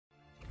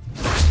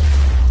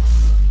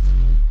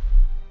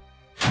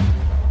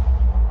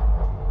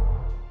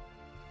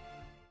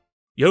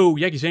Yo,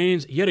 Yankees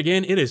fans, yet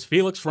again, it is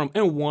Felix from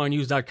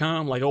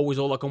NYYNEWS.com. Like always,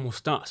 hola, como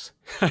estás?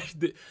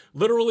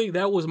 Literally,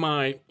 that was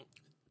my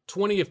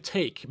 20th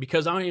take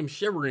because I am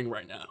shivering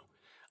right now.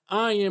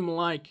 I am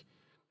like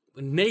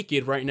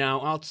naked right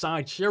now,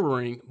 outside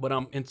shivering, but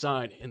I'm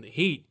inside in the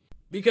heat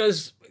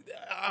because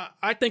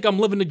I think I'm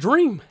living the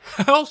dream.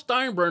 Hal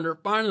Steinbrenner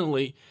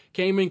finally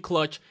came in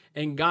clutch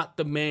and got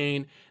the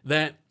man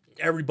that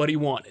everybody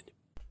wanted.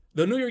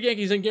 The New York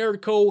Yankees and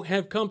Gerrit Cole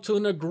have come to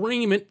an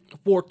agreement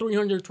for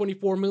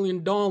 $324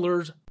 million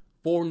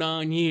for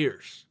 9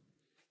 years.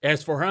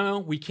 As for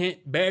Hal, we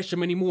can't bash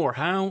him anymore.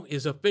 Hal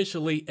is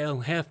officially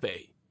El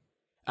Jefe.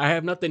 I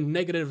have nothing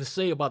negative to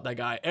say about that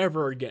guy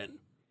ever again.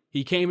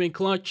 He came in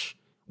clutch,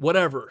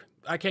 whatever.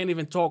 I can't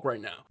even talk right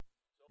now.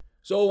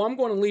 So I'm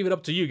going to leave it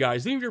up to you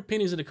guys. Leave your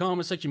opinions in the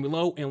comment section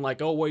below. And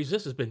like always,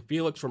 this has been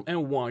Felix from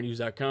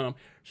NYYNEWS.com.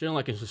 Share,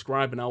 like, and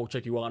subscribe, and I will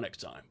check you out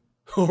next time.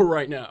 All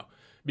right now.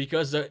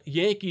 Because the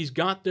Yankees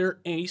got their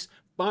ace,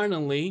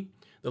 finally.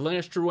 The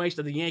last true ace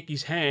that the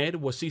Yankees had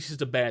was CC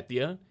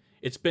Sabathia.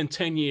 It's been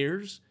 10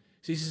 years.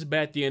 CC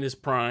Sabathia in his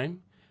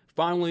prime.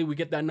 Finally, we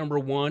get that number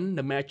one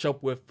to match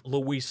up with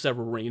Luis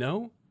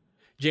Severino.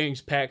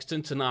 James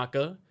Paxton,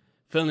 Tanaka,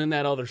 filling in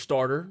that other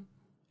starter.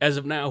 As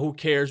of now, who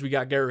cares? We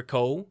got Gerrit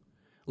Cole.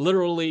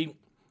 Literally,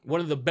 one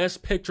of the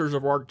best pitchers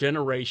of our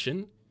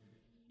generation.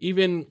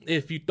 Even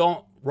if you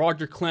thought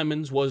Roger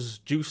Clemens was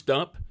juiced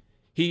up,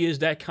 he is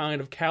that kind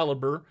of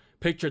caliber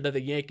pitcher that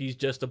the Yankees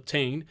just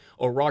obtained,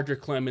 or Roger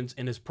Clemens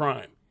in his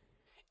prime.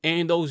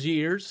 And those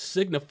years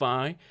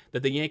signify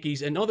that the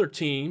Yankees and other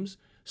teams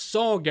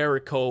saw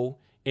Gerrit Cole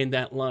in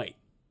that light.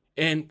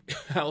 And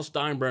Hal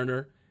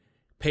Steinbrenner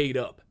paid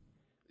up.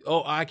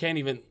 Oh, I can't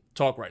even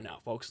talk right now,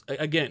 folks.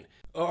 Again,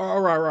 all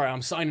right,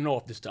 I'm signing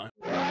off this time.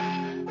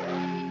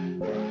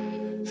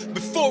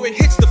 Before it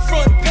hits the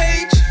front page.